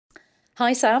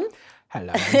Hi, Sam.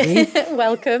 Hello, Andy.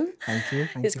 Welcome. Thank you.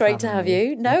 Thank It's you for great to having have me.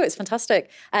 you. No, it's fantastic.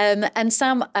 And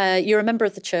Sam, you're a member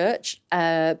of the church,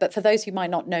 but for those who might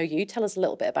not know you, tell us a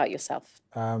little bit about yourself.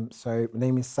 So my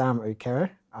name is Sam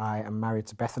O'Kara. I am married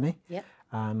to Bethany, Yep.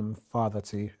 and I'm father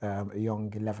to a young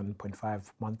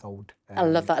 11.5-month-old I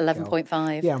love that girl.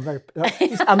 11.5. Yeah,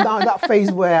 I'm now in that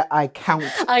phase where I count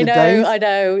I the know, days I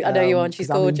know, I know you are, and she's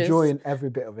because I'm gorgeous. enjoying every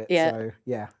bit of it. Yeah, So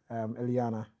yeah,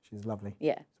 Eliana, she's lovely.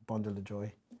 yeah, It's a bundle of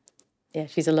joy. yeah,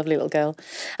 she's a lovely little girl.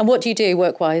 And what do you do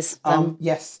work-wise?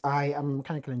 Yes, I am a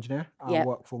mechanical engineer. I Yeah,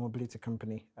 work for a mobility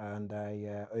company and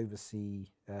I oversee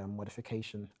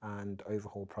modification and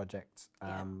overhaul projects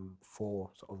yeah, for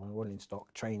sort of rolling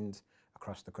stock trains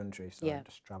across the country. So I yeah.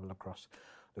 just travel across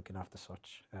looking after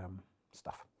such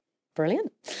stuff.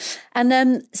 Brilliant.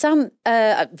 And Sam,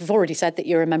 I've already said that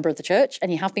you're a member of the church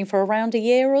and you have been for around a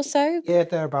year or so. Yeah,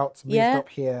 thereabouts. Moved Yeah, up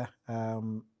here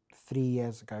 3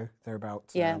 years ago,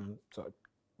 thereabouts. yeah, Sort of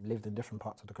lived in different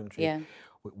parts of the country yeah.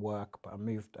 with work, but I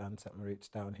moved and set my roots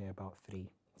down here about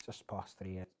just past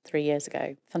 3 years. 3 years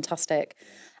ago. Fantastic.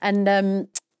 And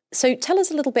so tell us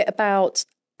a little bit about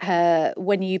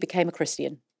when you became a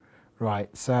Christian. Right.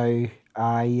 So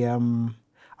I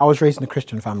was raised in a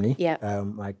Christian family, Yeah,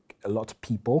 like a lot of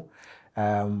people,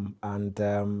 and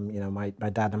my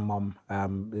dad and mum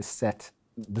they set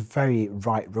the very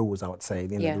right rules. I would say,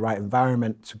 yeah, the right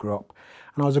environment to grow up,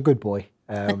 and I was a good boy.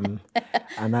 And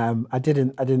I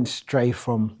didn't stray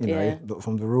from yeah,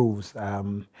 from the rules,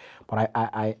 but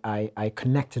I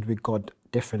connected with God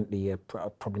differently,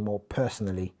 probably more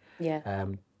personally yeah.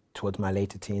 towards my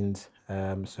later teens.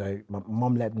 So my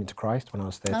mum led me to Christ when I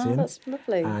was Oh, 13, that's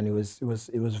lovely. and it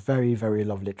was very, very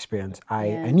lovely experience. I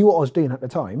Yeah, knew what I was doing at the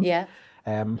time. yeah.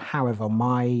 However,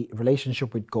 my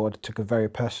relationship with God took a very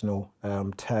personal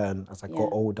turn as I got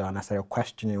Yeah, older, and I started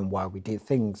questioning why we did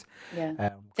things. yeah.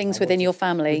 'Cause I Things within your noticed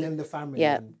family. within the family,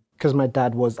 Yeah. and because my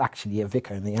dad was actually a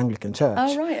vicar in the Anglican Oh,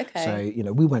 church, right. so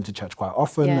Okay. we went to church quite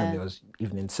often, and Yeah, there was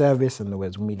evening service, and there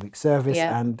was midweek service,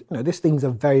 yeah, and these things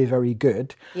are very, very good.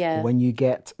 But yeah, when you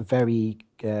get very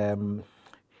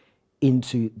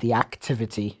into the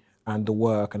activity and the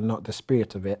work and not the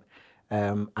spirit of it.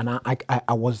 And I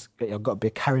got a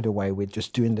bit carried away with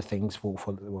just doing the things for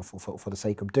the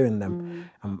sake of doing them.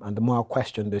 mm, And the more I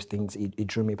questioned those things, it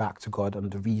drew me back to God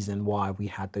and the reason why we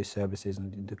had those services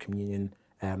and the communion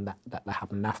that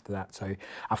happened after that. So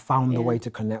I found a yeah, way to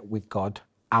connect with God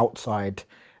outside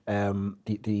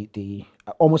the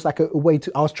almost like a way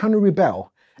to. I was trying to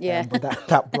rebel, yeah, but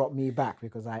that brought me back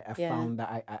because I yeah, found that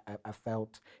I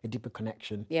felt a deeper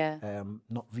connection, yeah,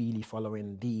 not really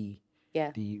following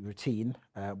yeah. the routine,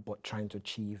 but trying to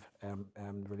achieve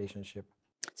the relationship.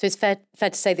 So it's fair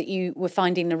to say that you were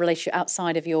finding a relationship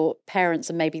outside of your parents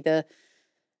and maybe the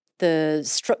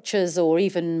structures or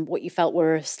even what you felt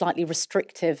were a slightly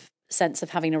restrictive sense of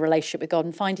having a relationship with God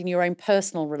and finding your own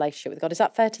personal relationship with God. Is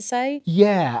that fair to say?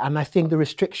 Yeah, and I think the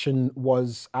restriction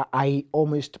was I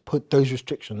almost put those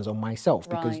restrictions on myself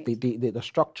because Right. the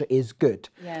structure is good,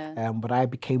 Yeah. but I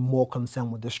became more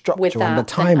concerned with the With structure and the that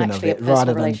than timing of actually a it personal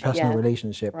rather than relationship. personal Yeah.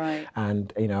 relationship. Right.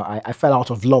 And I fell out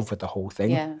of love with the whole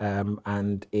thing. Yeah.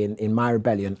 And in my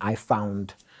rebellion, I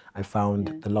found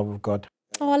Yeah. the love of God.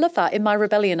 Oh, I love that. In my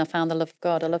rebellion, I found the love of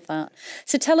God. I love that.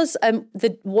 So tell us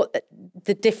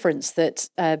the difference that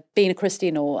being a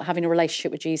Christian or having a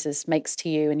relationship with Jesus makes to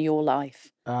you in your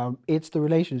life. It's the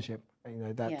relationship.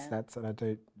 That's Yeah. that's, and I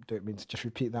don't mean to just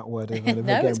repeat that word over and over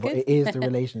No, again, it's but good. it is the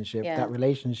relationship. Yeah. That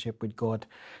relationship with God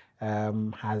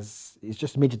it's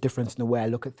just made a difference in the way I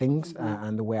look at things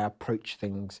and the way I approach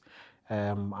things.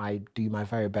 I do my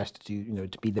very best to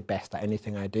be the best at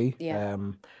anything I do. Yeah.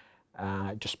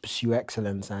 Just pursue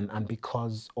excellence, and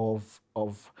because of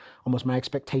almost my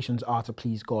expectations are to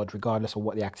please God regardless of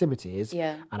what the activity is,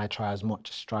 Yeah. and I try as much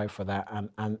to strive for that,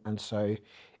 and so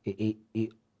it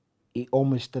it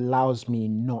almost allows me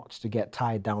not to get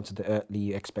tied down to the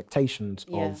earthly expectations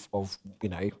Yeah. of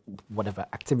whatever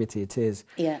activity it is,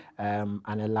 Yeah.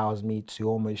 and allows me to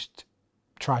almost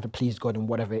try to please God in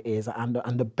whatever it is. And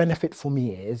the benefit for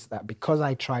me is that because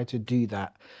I try to do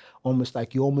that, almost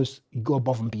you go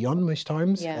above and beyond most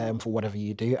times Yeah. for whatever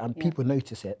you do, and Yeah. people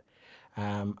notice it.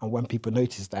 And when people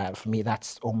notice that, for me,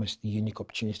 that's almost the unique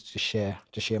opportunity to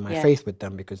share my Yeah. faith with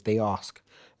them because they ask,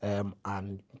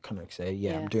 and kind of say,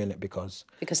 yeah, I'm Yeah. doing it because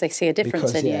Because they see a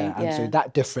difference in you. and so Yeah.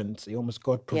 that difference, almost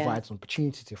God Yeah. provides an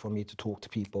opportunity for me to talk to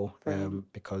people,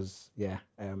 Brilliant. because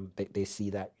they see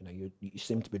that you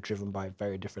seem to be driven by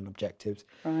very different objectives.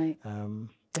 Right.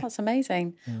 Yeah, That's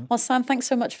amazing. yeah. Well, Sam, thanks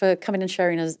so much for coming and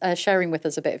sharing with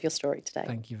us a bit of your story today.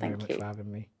 Thank you very Thank much you. for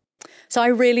having me. So I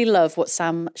really love what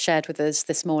Sam shared with us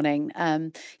this morning.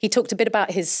 He talked a bit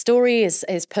about his story,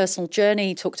 his personal journey.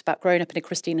 He talked about growing up in a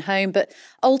Christian home, but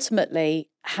ultimately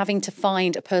having to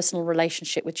find a personal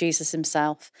relationship with Jesus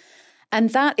himself.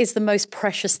 And that is the most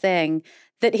precious thing,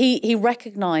 that he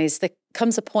recognized there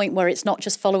comes a point where it's not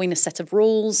just following a set of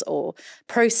rules or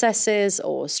processes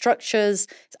or structures.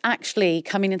 It's actually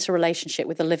coming into relationship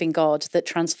with the living God that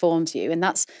transforms you. And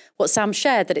that's what Sam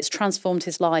shared, that it's transformed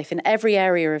his life. In every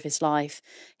area of his life,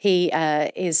 he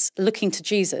is looking to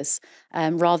Jesus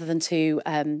rather than to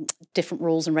different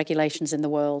rules and regulations in the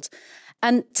world.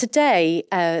 And today,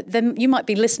 then you might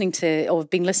be listening to or have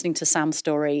been listening to Sam's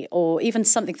story, or even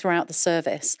something throughout the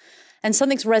service, and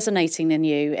something's resonating in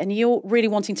you and you're really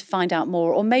wanting to find out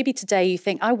more. Or maybe today you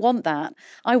think, I want that.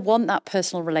 I want that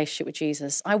personal relationship with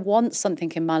Jesus. I want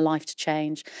something in my life to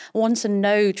change. I want to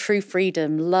know true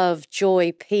freedom, love,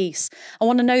 joy, peace. I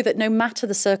want to know that no matter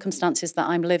the circumstances that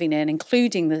I'm living in,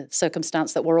 including the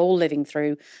circumstance that we're all living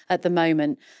through at the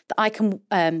moment, that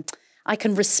I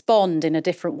can respond in a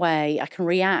different way. I can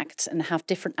react and have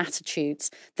different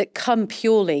attitudes that come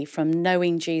purely from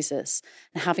knowing Jesus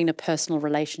and having a personal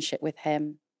relationship with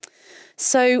him.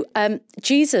 So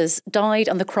Jesus died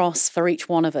on the cross for each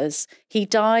one of us. He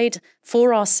died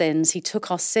for our sins. He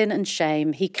took our sin and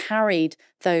shame. He carried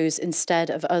those instead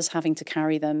of us having to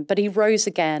carry them. But he rose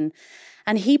again,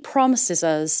 and he promises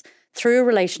us, through a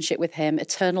relationship with him,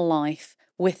 eternal life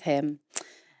with him.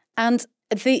 And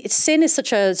sin is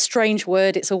such a strange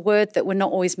word. It's a word that we're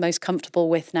not always most comfortable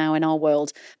with now in our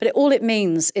world. But all it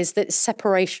means is that it's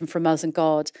separation from us and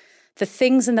God. The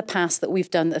things in the past that we've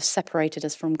done that have separated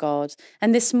us from God.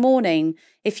 And this morning,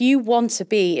 if you want to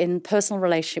be in personal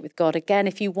relationship with God, again,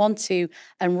 if you want to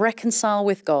reconcile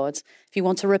with God, if you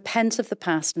want to repent of the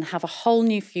past and have a whole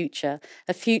new future,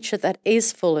 a future that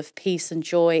is full of peace and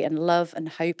joy and love and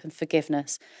hope and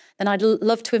forgiveness, then I'd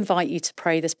love to invite you to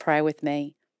pray this prayer with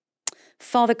me.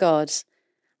 Father God,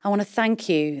 I want to thank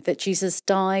you that Jesus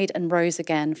died and rose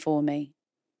again for me.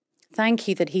 Thank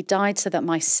you that he died so that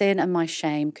my sin and my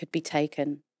shame could be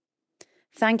taken.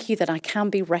 Thank you that I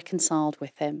can be reconciled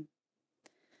with him.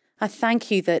 I thank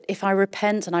you that if I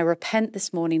repent, and I repent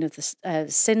this morning of the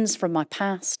sins from my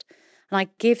past, and I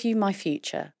give you my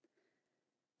future,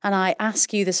 and I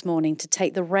ask you this morning to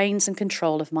take the reins and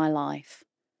control of my life.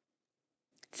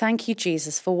 Thank you,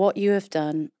 Jesus, for what you have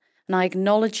done. And I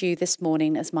acknowledge you this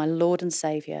morning as my Lord and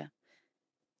Saviour.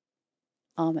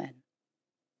 Amen.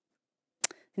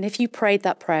 And if you prayed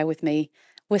that prayer with me,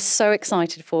 we're so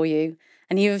excited for you.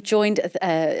 And you have joined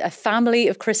a family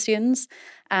of Christians.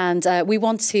 And we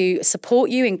want to support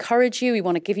you, encourage you. We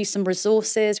want to give you some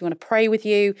resources. We want to pray with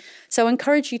you. So I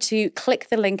encourage you to click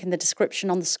the link in the description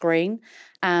on the screen.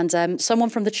 And someone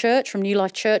from the church, from New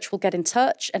Life Church, will get in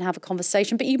touch and have a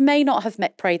conversation. But you may not have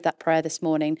prayed that prayer this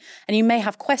morning. And you may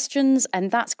have questions,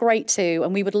 and that's great too.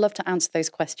 And we would love to answer those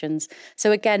questions.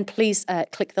 So again, please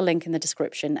click the link in the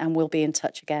description and we'll be in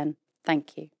touch again.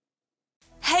 Thank you.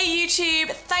 Hey YouTube,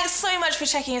 thanks so much for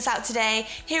checking us out today.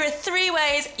 Here are 3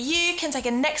 ways you can take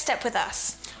a next step with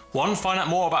us. 1, find out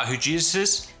more about who Jesus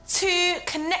is. 2,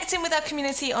 connecting with our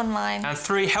community online. And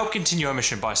 3, help continue our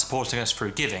mission by supporting us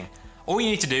through giving. All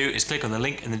you need to do is click on the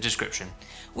link in the description.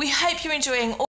 We hope you're enjoying all